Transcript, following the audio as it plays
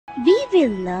We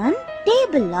will learn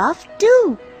table of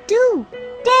 2.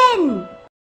 10.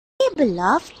 Table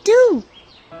of 2.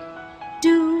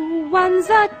 2 ones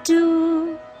are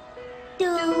 2.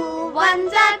 2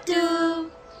 ones are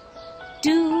 2.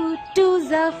 2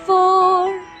 twos are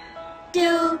 4.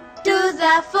 2 twos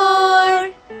are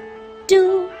 4.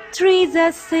 2 threes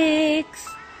are 6.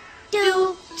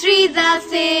 2 threes are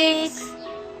 6.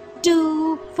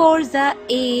 2 fours are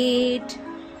 8.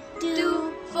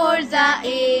 2 fours are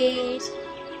 8.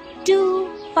 2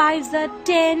 fives are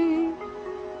 10.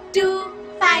 2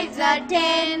 fives are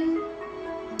 10.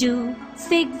 2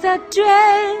 six are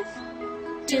 12.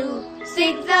 2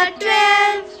 six are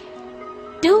 12.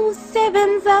 2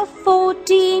 sevens are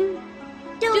 14.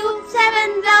 2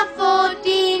 sevens are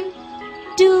 14.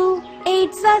 2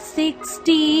 eights are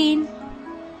 16.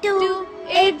 2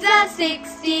 eights are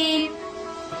 16.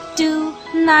 2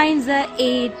 nines are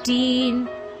 18.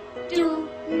 2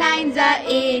 nines are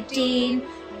 18.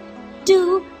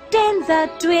 2 tens are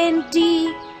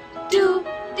 20. 2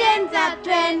 tens are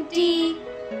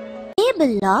 20.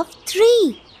 Table of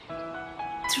 3.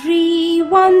 3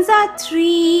 ones are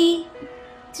 3.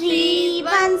 3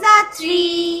 ones are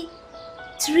 3.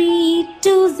 3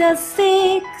 twos are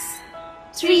 6.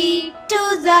 3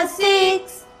 twos are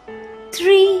 6.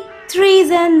 3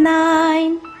 threes are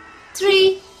 9.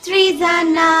 3 threes are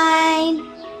 9.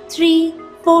 3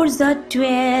 fours are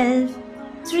 12.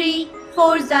 3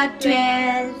 fours are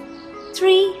 12.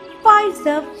 3 fives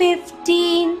are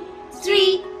 15.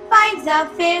 3 fives are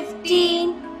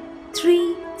 15.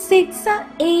 3 six are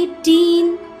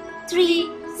 18. 3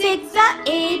 six are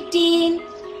 18.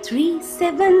 3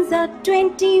 sevens are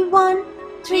 21.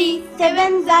 3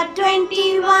 sevens are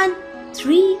 21.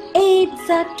 3 eights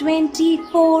are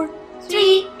 24.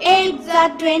 3 eights are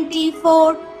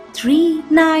 24. 3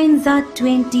 nines are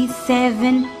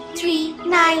 27. 3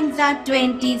 nines are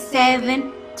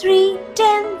 27. 3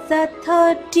 tens are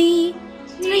 30.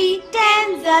 3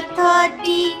 tens are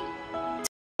 30.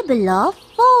 Table of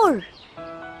 4.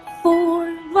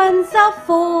 4 ones are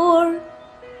 4.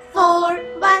 4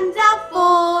 ones are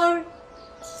 4.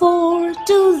 4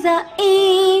 twos are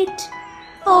 8.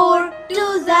 4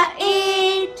 twos are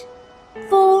 8.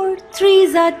 4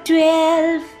 threes are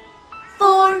 12.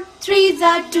 4 threes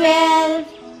are 12.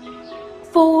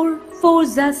 4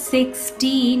 fours are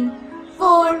 16.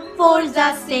 4 fours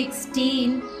are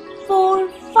 16. 4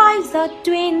 fives are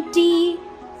 20.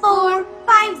 4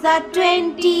 fives are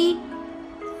 20.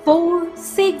 4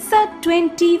 six are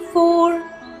 24.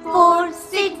 4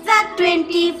 six are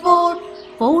 24.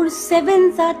 4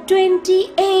 sevens are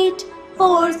 28.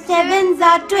 4 sevens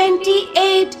are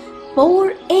 28.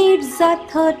 4 eights are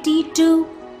 32.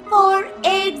 4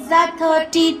 eights are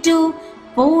 32.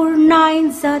 4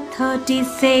 nines are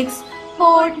 36.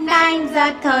 4 nines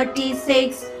are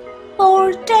 36.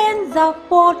 4 tens are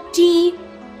 40.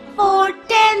 4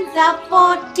 tens are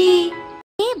 40.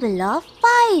 Table of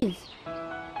 5.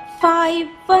 5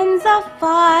 ones are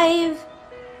 5.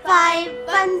 5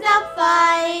 ones are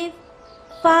 5.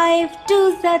 5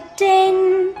 twos are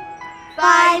 10.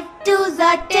 5 twos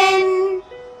are 10.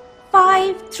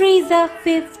 5 threes are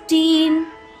 15.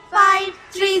 5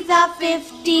 threes are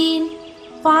 15.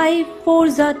 5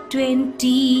 fours are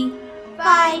 20.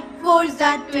 5 fours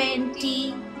are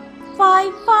 20.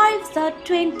 5 fives are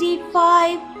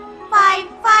 25. 5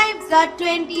 fives are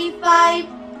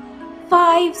 25.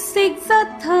 5 six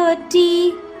are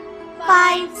 30.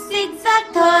 5 six are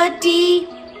 30.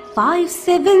 5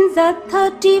 sevens are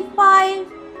 35.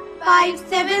 5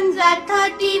 sevens are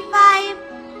 35.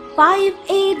 5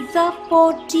 eights are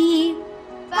 40.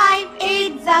 5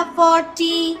 eights are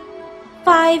 40.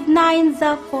 5 nines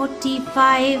are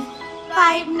 45.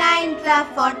 5 nines are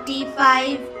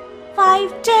 45.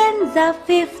 5 tens are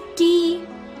 50.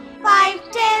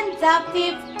 5 tens are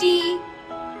 50.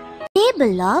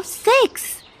 Table of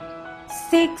 6.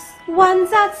 6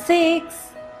 ones are 6.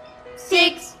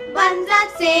 6 ones are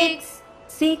 6.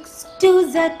 6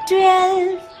 twos are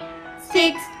 12.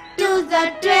 6 twos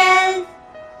are 12.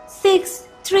 6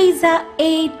 threes are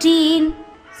 18.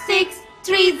 6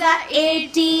 threes are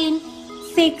 18.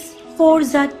 6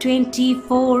 fours are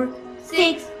 24.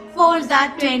 6 fours are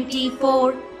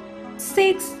 24.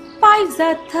 6 fives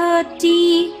are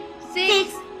 30.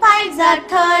 6 fives are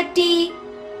 30.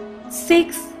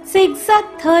 6 six are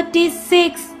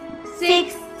 36.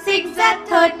 6 six are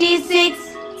 36.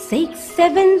 6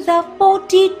 sevens are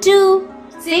 42.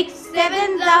 6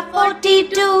 sevens are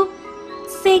 42.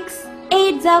 6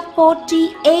 eights are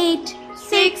 48.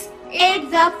 6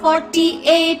 eights are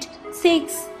 48.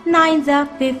 6 nines are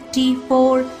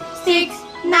 54. 6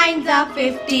 nines are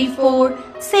 54.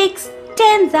 6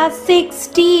 tens are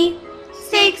 60.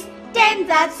 6 tens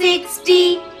are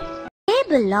 60.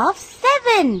 Table of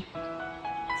 7.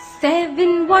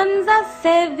 7 ones are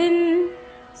 7.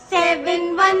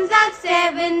 7 ones are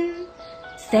 7.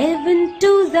 7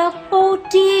 twos are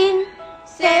 14.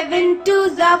 7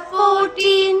 twos are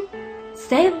 14.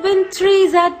 7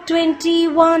 threes are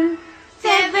 21.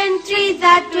 7 threes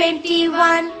are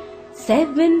 21.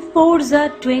 7 fours are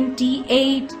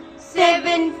 28.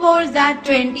 7 fours are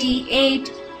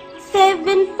 28.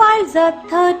 7 fives are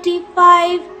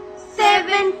 35.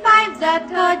 7 fives are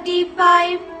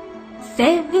 35.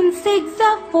 7 six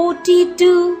are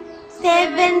 42.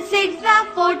 7 six are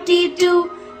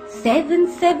 42. 7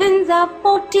 sevens are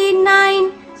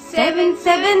 49. 7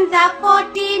 sevens are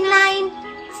 49.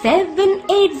 7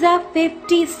 eights are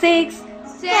 56.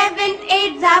 7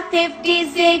 eights are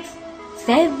 56.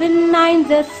 7 nines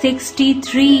are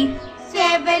 63.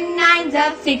 7 nines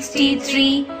are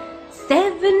 63.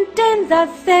 7 tens are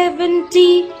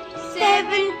 70.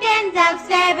 7 tens are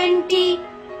 70.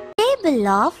 Table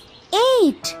of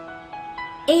 8.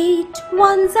 8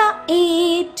 ones are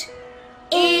 8.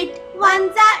 8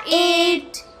 ones are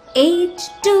 8. 8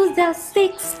 twos are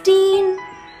 16.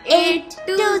 8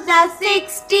 twos are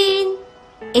 16.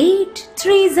 8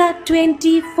 threes are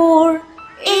 24.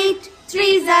 8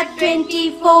 threes are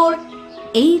 24.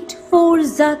 8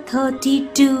 fours are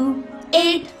 32.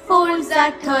 8 fours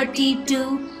are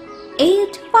 32.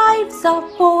 8 fives are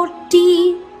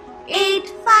 40. 8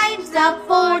 fives are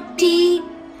 40.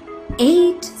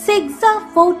 8 six are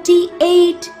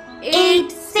 48.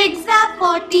 8 six are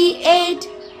 48.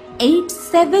 8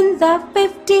 sevens are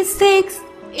 56.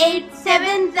 8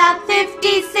 sevens are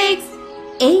 56.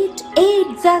 8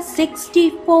 eights are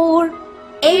 64.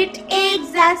 8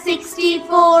 eights are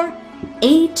 64.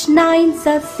 8 nines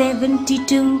are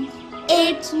 72.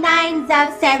 8 nines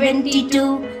are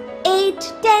 72.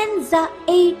 8 tens are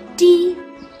 80.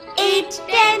 8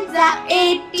 tens are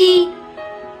 80.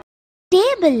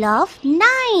 Table of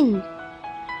 9.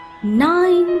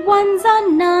 9 ones are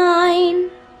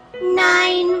 9.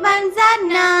 9 ones are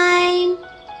 9.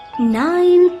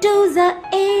 9 twos are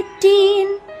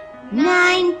 18.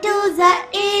 9 twos are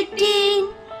 18.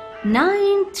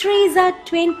 9 threes are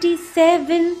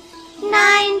 27.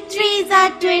 9 threes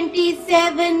are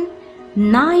 27.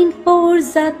 9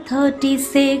 fours are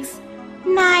 36.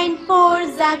 9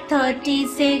 fours are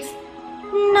 36.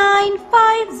 9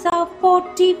 fives are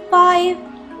 45.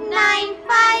 9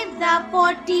 fives are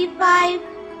 45.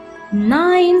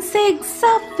 9 six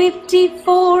are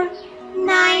 54.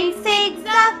 9 6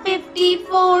 are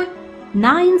 54.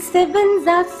 9 sevens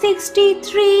are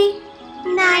 63.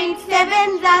 9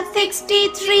 sevens are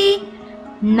 63.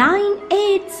 9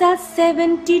 eights are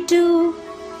 72.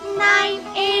 9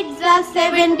 eights are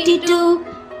 72.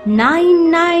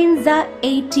 9 nines are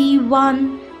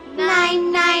 81.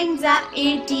 9 nines are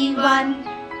 81.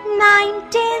 9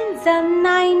 tens are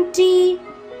 90.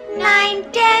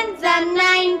 9 tens are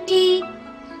 90.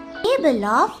 Table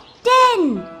of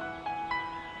 10.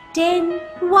 10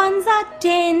 ones are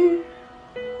 10.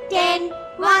 10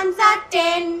 ones are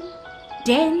 10.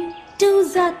 10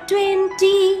 twos are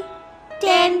 20.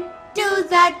 10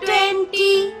 twos are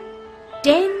 20.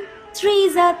 10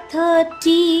 threes are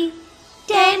 30.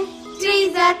 10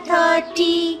 threes are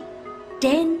 30.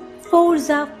 10 fours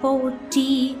are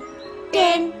 40.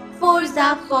 10 fours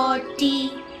are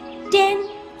 40. 10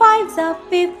 fives are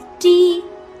 50.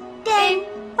 10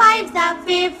 fives are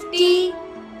 50.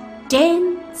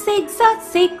 10 six are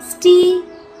 60.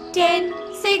 10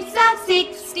 6 are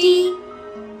 60.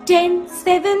 10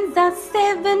 sevens are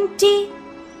 70.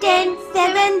 10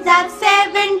 sevens are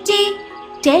 70.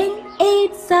 10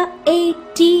 eights are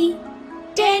 80.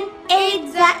 10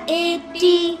 eights are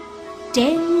 80.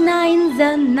 10 nines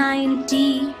are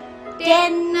 90.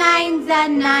 10 nines are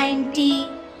 90.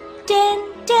 10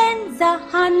 tens are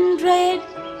 100.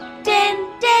 10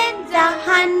 tens are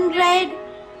 100.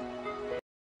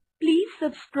 Please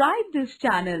subscribe this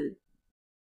channel.